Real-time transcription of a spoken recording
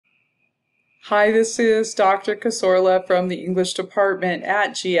Hi, this is Dr. Casorla from the English department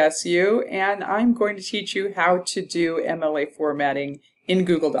at GSU, and I'm going to teach you how to do MLA formatting in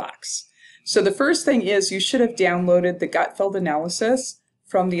Google Docs. So the first thing is you should have downloaded the Gutfeld analysis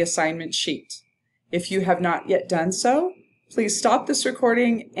from the assignment sheet. If you have not yet done so, please stop this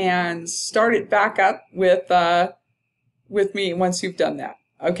recording and start it back up with me once you've done that.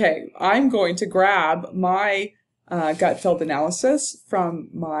 Okay, I'm going to grab my Gutfeld analysis from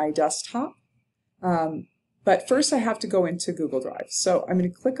my desktop. But first I have to go into Google Drive. So I'm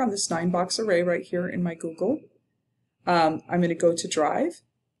going to click on this 9-box array right here in my Google. I'm going to go to Drive.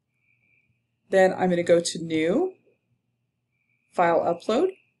 Then I'm going to go to New, File Upload.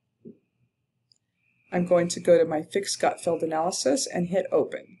 I'm going to go to my Fixed Gutfeld Analysis and hit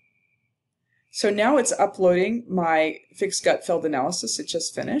Open. So now it's uploading my Fixed Gutfeld Analysis. It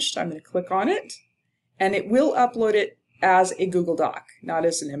just finished. I'm going to click on it, and it will upload it as a Google Doc, not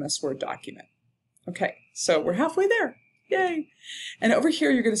as an MS Word document. Okay, so we're halfway there. Yay! And over here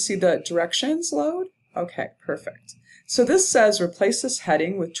you're going to see the directions load. Okay, perfect. So this says replace this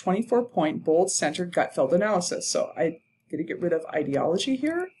heading with 24-point bold centered Gutfeld analysis. So I'm going to get rid of ideology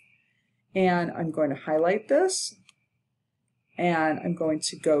here, and I'm going to highlight this, and I'm going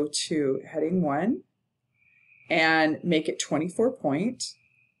to go to heading 1 and make it 24-point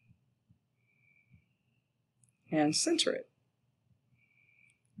and center it.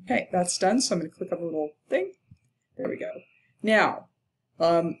 Okay, that's done, so I'm going to click on the little thing. There we go. Now,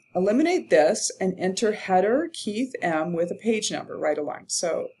 eliminate this and enter header Keith M with a page number right along.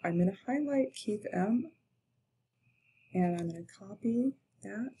 So I'm going to highlight Keith M, and I'm going to copy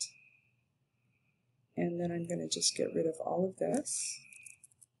that, and then I'm going to just get rid of all of this.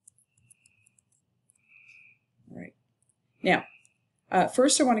 All right. Now,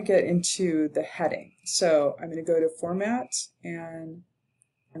 first I want to get into the heading. So I'm going to go to Format, and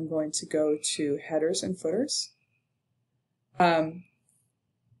I'm going to go to Headers and Footers, and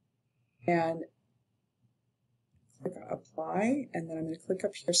click on Apply, and then I'm going to click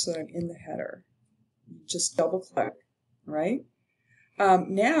up here so that I'm in the header. Just double click, right?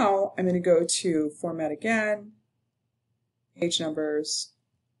 Now I'm going to go to Format again, Page Numbers,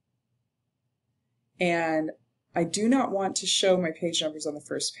 and I do not want to show my page numbers on the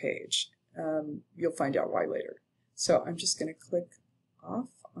first page. You'll find out why later. So I'm just going to click off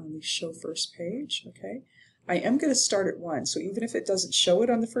on the show first page. Okay, I am going to start at 1, so even if it doesn't show it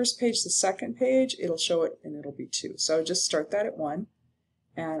on the first page, the second page it'll show it, and it'll be 2. So just start that at 1,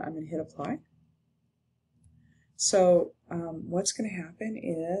 and I'm going to hit Apply. So what's going to happen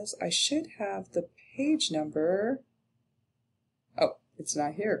is I should have the page number. Oh, it's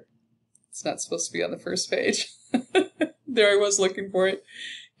not here. It's not supposed to be on the first page. There I was looking for it.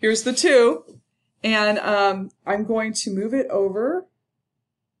 Here's the 2, and I'm going to move it over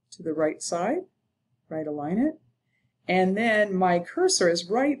to the right side, right align it, and then my cursor is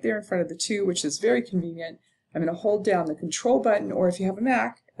right there in front of the 2, which is very convenient. I'm going to hold down the Control button, or if you have a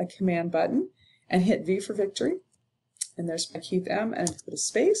Mac, a Command button, and hit V for victory. And there's my Keith M, and put a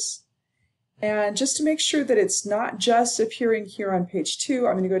space. And just to make sure that it's not just appearing here on page 2,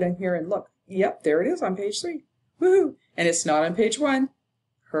 I'm going to go down here and look. Yep, there it is on page 3. Woohoo! And it's not on page 1.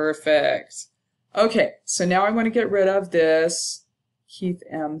 Perfect. Okay, so now I want to get rid of this Keith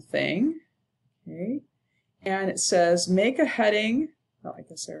M thing. Okay, and it says make a heading. Oh, I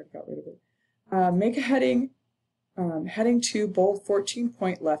guess I already got rid of it. Make a heading, heading 2, bold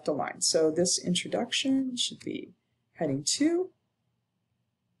 14-point left align. So this introduction should be heading 2.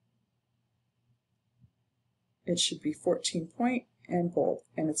 It should be 14-point and bold,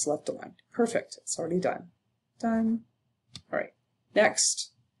 and it's left aligned. Perfect. It's already done. Done. All right.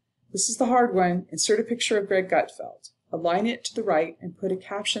 Next, this is the hard one. Insert a picture of Greg Gutfeld. Align it to the right and put a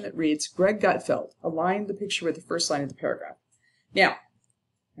caption that reads, Greg Gutfeld. Align the picture with the first line of the paragraph. Now,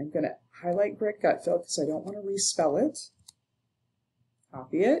 I'm going to highlight Greg Gutfeld because I don't want to respell it.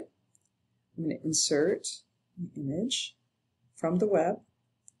 Copy it. I'm going to insert an image from the web.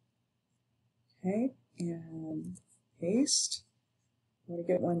 Okay, and paste. I want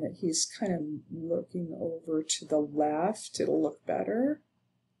to get one that he's kind of looking over to the left. It'll look better.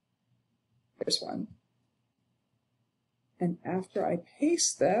 There's one. And after I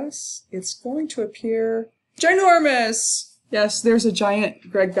paste this, it's going to appear ginormous. Yes, there's a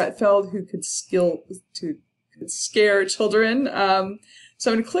giant Greg Gutfeld who could scare children. So I'm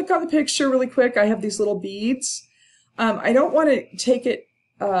going to click on the picture really quick. I have these little beads. I don't want to take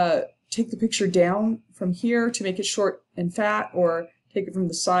the picture down from here to make it short and fat, or take it from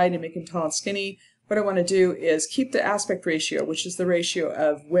the side and make it tall and skinny. What I want to do is keep the aspect ratio, which is the ratio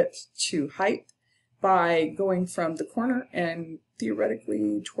of width to height, by going from the corner and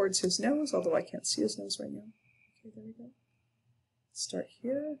theoretically towards his nose, although I can't see his nose right now. Okay, there we go. Start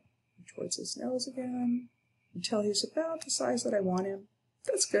here, towards his nose again, until he's about the size that I want him.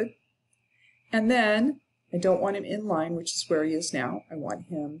 That's good. And then I don't want him in line, which is where he is now. I want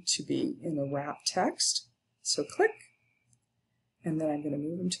him to be in the wrap text. So click, and then I'm going to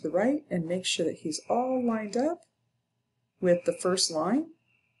move him to the right and make sure that he's all lined up with the first line.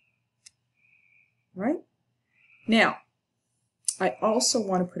 Right? Now, I also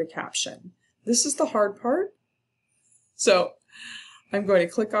want to put a caption. This is the hard part. So I'm going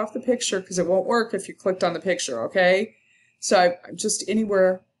to click off the picture because it won't work if you clicked on the picture, okay? So I'm just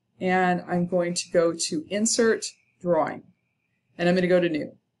anywhere, and I'm going to go to Insert, Drawing, and I'm going to go to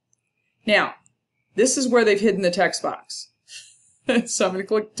New. Now, this is where they've hidden the text box. So I'm going to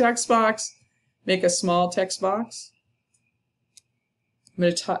click text box, make a small text box. I'm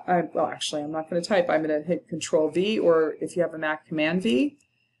going to type, well, actually, I'm not going to type. I'm going to hit Control V, or if you have a Mac, Command V,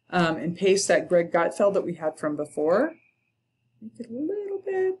 and paste that Greg Gutfeld that we had from before. Make it a little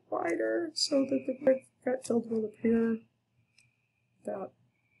bit wider so that the Greg Gutfeld will appear without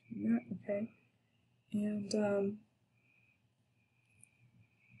doing that. Okay. And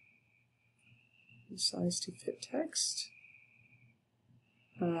size to fit text.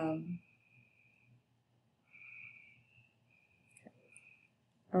 Okay.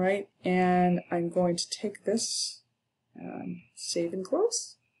 All right, and I'm going to take this and save and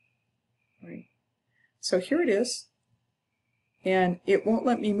close. All right. So here it is. And it won't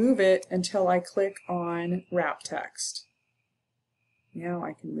let me move it until I click on wrap text. Now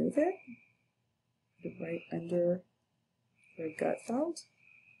I can move it. Put it right under the Gutfeld.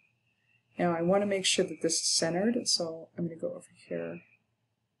 Now I want to make sure that this is centered, so I'm going to go over here.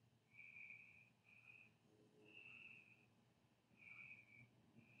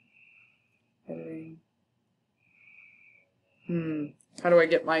 Editing. How do I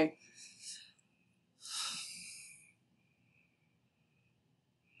get my...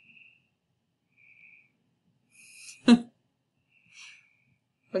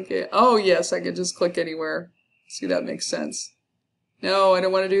 Okay, oh yes, I can just click anywhere. See, that makes sense. No, I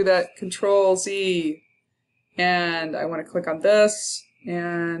don't want to do that. Control Z. And I want to click on this,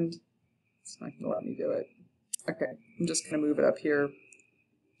 and it's not going to let me do it. Okay, I'm just going to move it up here.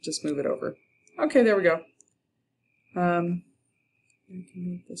 Just move it over. Okay, there we go. I can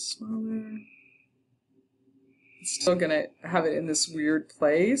make this smaller. It's still going to have it in this weird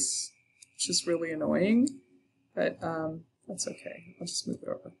place, which is really annoying, but that's okay. I'll just move it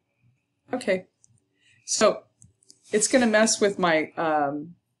over. Okay, so it's going to mess with my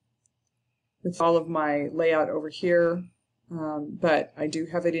with all of my layout over here, but I do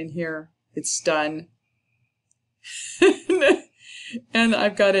have it in here. It's done. And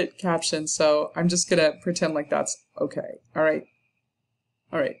I've got it captioned, so I'm just going to pretend like that's okay. All right.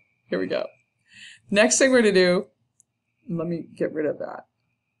 All right, here we go. Next thing we're going to do, let me get rid of that.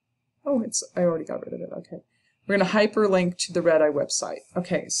 Oh, I already got rid of it. Okay. We're going to hyperlink to the Red Eye website.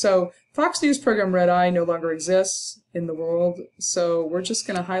 Okay, so Fox News program Red Eye no longer exists in the world, so we're just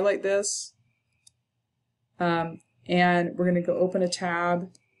going to highlight this. And we're going to go open a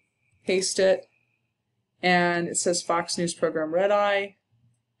tab, paste it, and it says Fox News program Red Eye,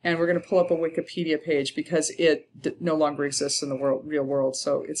 and we're going to pull up a Wikipedia page because it no longer exists in the real world,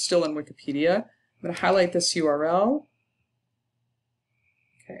 so it's still in Wikipedia. I'm going to highlight this URL.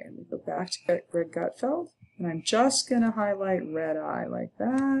 Okay, and we go back to Greg Gutfeld, and I'm just going to highlight Red Eye like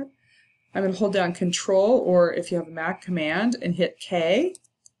that. I'm going to hold down Control, or if you have a Mac, Command, and hit K.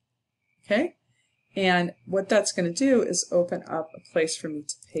 Okay, and what that's going to do is open up a place for me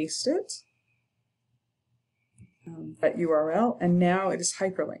to paste it. That URL, and now it is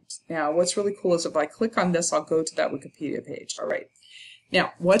hyperlinked. Now what's really cool is if I click on this, I'll go to that Wikipedia page. All right.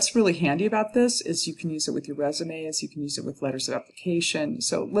 Now what's really handy about this is you can use it with your resumes, you can use it with letters of application.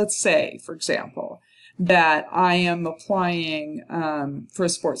 So let's say, for example, that I am applying for a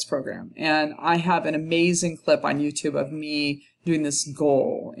sports program, and I have an amazing clip on YouTube of me doing this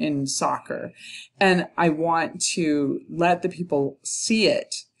goal in soccer, and I want to let the people see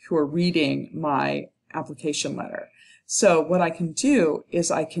it who are reading my application letter. So what I can do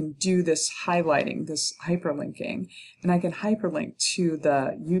is I can do this highlighting, this hyperlinking, and I can hyperlink to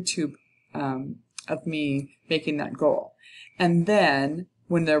the YouTube of me making that goal. And then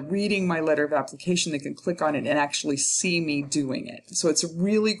when they're reading my letter of application, they can click on it and actually see me doing it. So it's a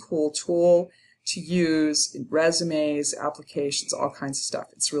really cool tool to use in resumes, applications, all kinds of stuff.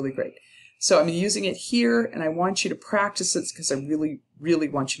 It's really great. So I'm using it here, and I want you to practice it because I really, really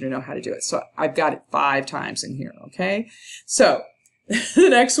want you to know how to do it. So I've got it 5 times in here, okay? So the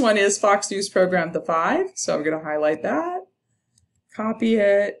next one is Fox News Program The 5. So I'm going to highlight that. copy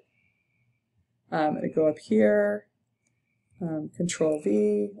it. I'm going to go up here, Control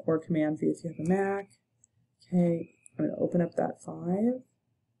V or Command V if you have a Mac. Okay, I'm going to open up that 5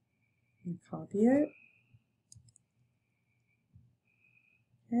 and copy it.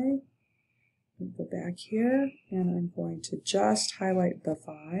 Okay, I'm going to go back here and I'm going to just highlight the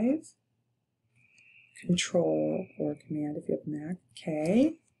 5. Control or Command if you have a Mac.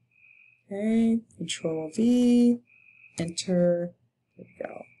 Okay. Okay, Control V, Enter. There we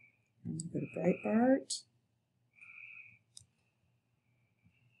go. I'm going to go to Breitbart.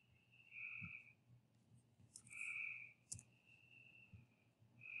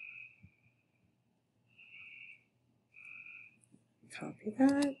 Copy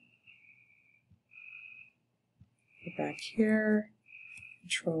that. Go back here.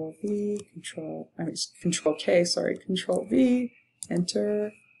 Control V, Control K, sorry, Control V,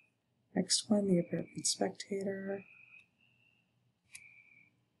 Enter. Next one, the American Spectator.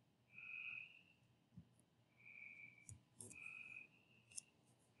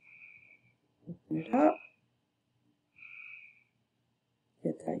 Open it up.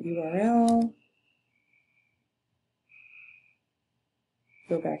 Get that URL.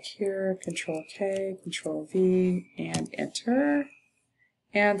 Go back here, Control K, Control V, and Enter.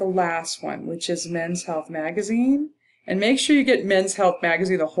 And the last one, which is Men's Health Magazine. And make sure you get Men's Health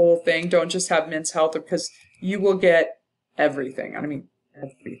Magazine, the whole thing. Don't just have Men's Health, because you will get everything. I mean,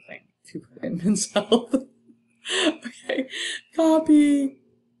 everything if you put in Men's Health. Okay, copy.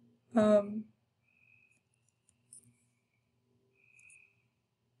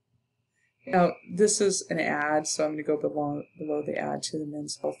 Now, this is an ad, so I'm going to go below the ad to the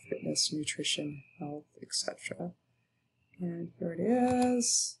Men's Health, Fitness, Nutrition, Health, etc. And here it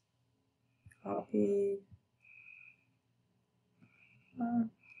is. Copy.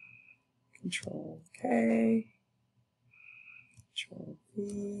 Control K. Control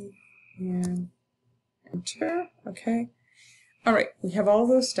V. And Enter. Okay. All right. We have all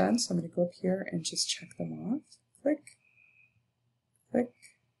those done, so I'm going to go up here and just check them off. Click. Click.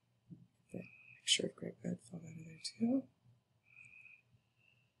 Make sure Greg Red fell out of there too.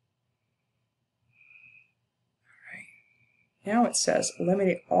 Now it says,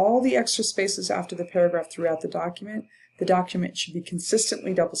 eliminate all the extra spaces after the paragraph throughout the document. The document should be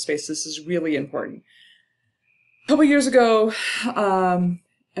consistently double-spaced. This is really important. A couple years ago,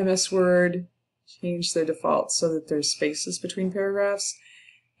 MS Word changed their default so that there's spaces between paragraphs,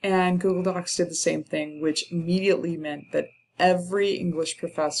 and Google Docs did the same thing, which immediately meant that every English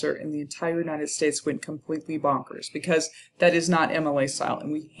professor in the entire United States went completely bonkers, because that is not MLA style,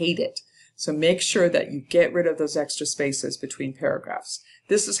 and we hate it. So make sure that you get rid of those extra spaces between paragraphs.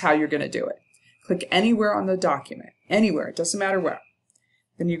 This is how you're going to do it. Click anywhere on the document, anywhere, it doesn't matter where.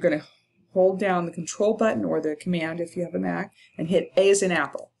 Then you're going to hold down the Control button or the Command if you have a Mac and hit A as in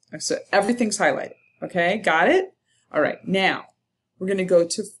Apple. So everything's highlighted. Okay, got it? All right, now we're going to go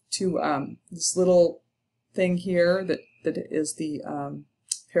to this little thing here that is the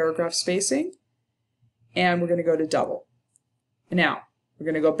paragraph spacing, and we're going to go to double. Now, we're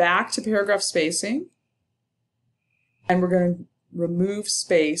going to go back to paragraph spacing, and we're going to remove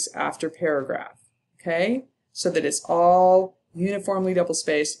space after paragraph, okay? So that it's all uniformly double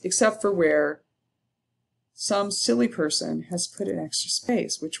spaced, except for where some silly person has put an extra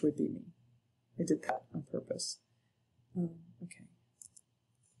space, which would be me. I did that on purpose. Okay.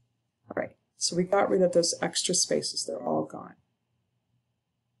 All right, so we got rid of those extra spaces. They're all gone.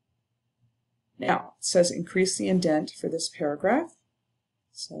 Now, it says increase the indent for this paragraph.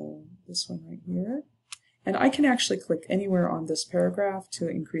 So this one right here. And I can actually click anywhere on this paragraph to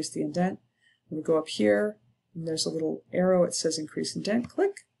increase the indent. I'm going to go up here, and there's a little arrow. It says increase indent.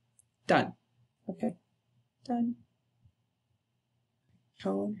 Click. Done. Okay. Done.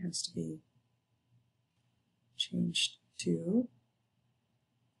 Tone has to be changed to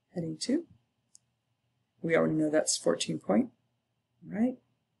heading 2. We already know that's 14 point. All right.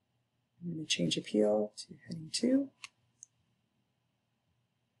 I'm going to change appeal to heading 2.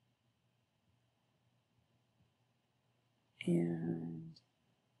 And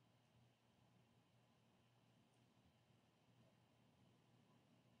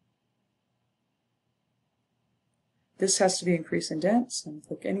this has to be increased indent, so I'm going to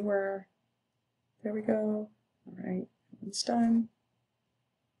click anywhere. There we go. All right, it's done.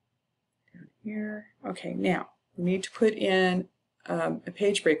 Down here. Okay, now we need to put in a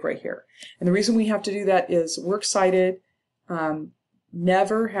page break right here. And the reason we have to do that is Works Cited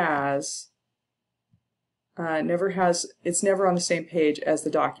it's never on the same page as the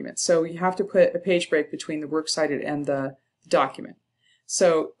document. So you have to put a page break between the Works Cited and the document.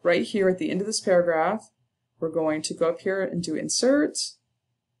 So right here at the end of this paragraph, we're going to go up here and do insert,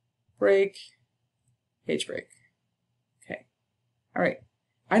 break, page break. Okay. All right.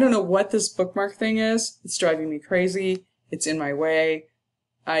 I don't know what this bookmark thing is. It's driving me crazy. It's in my way.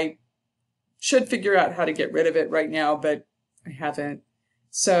 I should figure out how to get rid of it right now, but I haven't.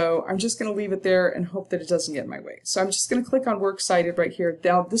 So I'm just going to leave it there and hope that it doesn't get in my way. So I'm just going to click on Works Cited right here.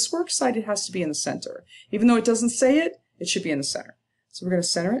 Now this Works Cited has to be in the center. Even though it doesn't say it, it should be in the center. So we're going to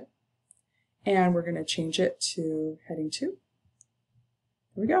center it, and we're going to change it to heading 2.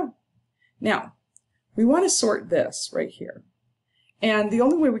 There we go. Now, we want to sort this right here. And the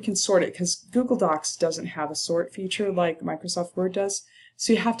only way we can sort it, because Google Docs doesn't have a sort feature like Microsoft Word does,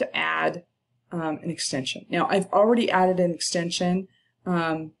 so you have to add an extension. Now, I've already added an extension.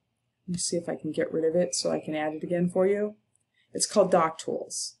 Let me see if I can get rid of it so I can add it again for you. It's called Doc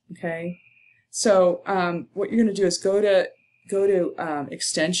Tools. Okay, so what you're going to do is go to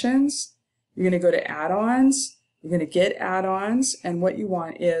extensions. You're going to go to add-ons. You're going to get add-ons, and what you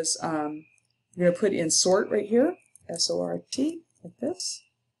want is you're going to put in sort right here, S-O-R-T, like this,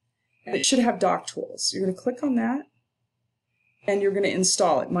 and it should have Doc Tools. You're going to click on that, and you're going to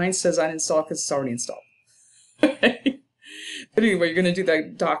install it. Mine says uninstall because it's already installed. Okay. But anyway, you're going to do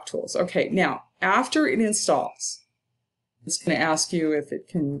the Doc Tools. Okay, now, after it installs, it's going to ask you if it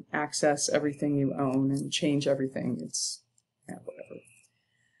can access everything you own and change everything. It's, yeah, whatever.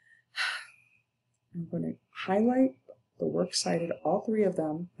 I'm going to highlight the Works Cited, all 3 of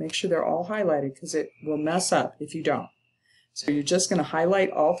them. Make sure they're all highlighted because it will mess up if you don't. So you're just going to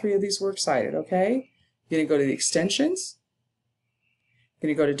highlight all 3 of these Works Cited, okay? You're going to go to the extensions. You're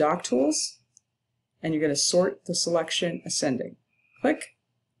going to go to Doc Tools, and you're going to sort the selection ascending. Click,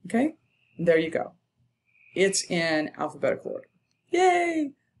 okay? And there you go. It's in alphabetical order.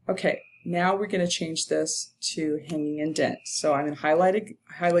 Yay! Okay, now we're going to change this to hanging indent. So I'm going to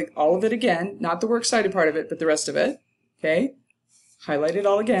highlight all of it again, not the Works Cited part of it, but the rest of it. Okay, highlight it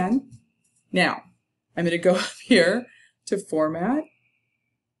all again. Now, I'm going to go up here to Format,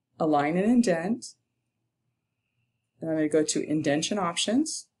 Align and Indent, and I'm going to go to Indentation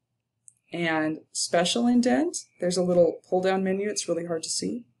Options, and Special Indent. There's a little pull-down menu. It's really hard to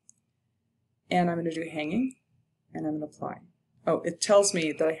see. And I'm going to do Hanging, and I'm going to Apply. Oh, it tells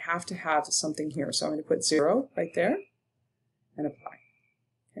me that I have to have something here, so I'm going to put 0 right there, and Apply.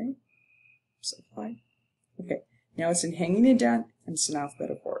 Okay, so Apply. Okay, now it's in Hanging Indent, and it's in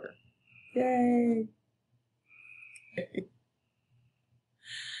alphabetical order. Yay! Okay.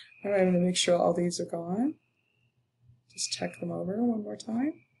 All right, I'm going to make sure all these are gone. Just check them over one more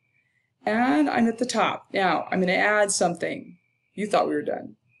time. And I'm at the top. Now, I'm going to add something. You thought we were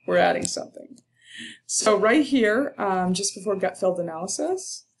done. We're adding something. So right here, just before gut filled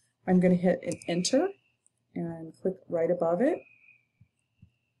analysis, I'm going to hit an Enter and click right above it.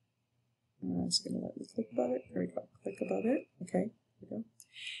 It's going to let me click above it. There we go. Click above it. Okay. There we go.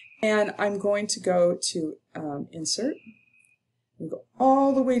 And I'm going to go to Insert. And go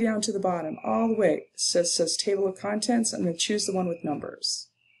all the way down to the bottom, all the way. It says Table of Contents. I'm going to choose the one with numbers.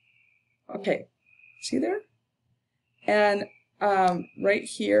 Okay. See there? And right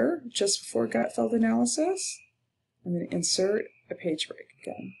here, just before gut filled analysis, I'm going to insert a page break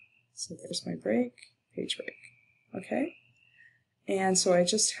again. So there's my break, page break. Okay? And so I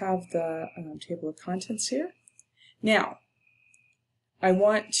just have the table of contents here. Now, I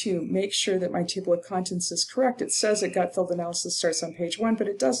want to make sure that my table of contents is correct. It says that gut filled analysis starts on page 1, but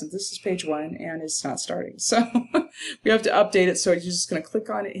it doesn't. This is page 1, and it's not starting. So we have to update it. So you're just going to click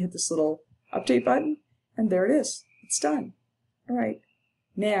on it, hit this little update button, and there it is. It's done. All right.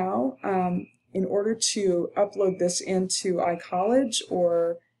 Now, in order to upload this into iCollege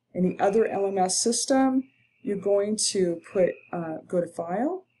or any other LMS system, you're going to go to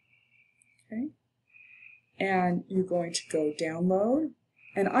File, okay, and you're going to go Download.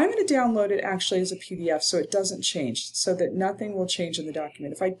 And I'm going to download it actually as a PDF so it doesn't change, so that nothing will change in the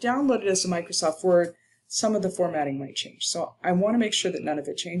document. If I download it as a Microsoft Word, some of the formatting might change. So I want to make sure that none of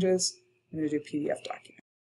it changes. I'm going to do PDF document.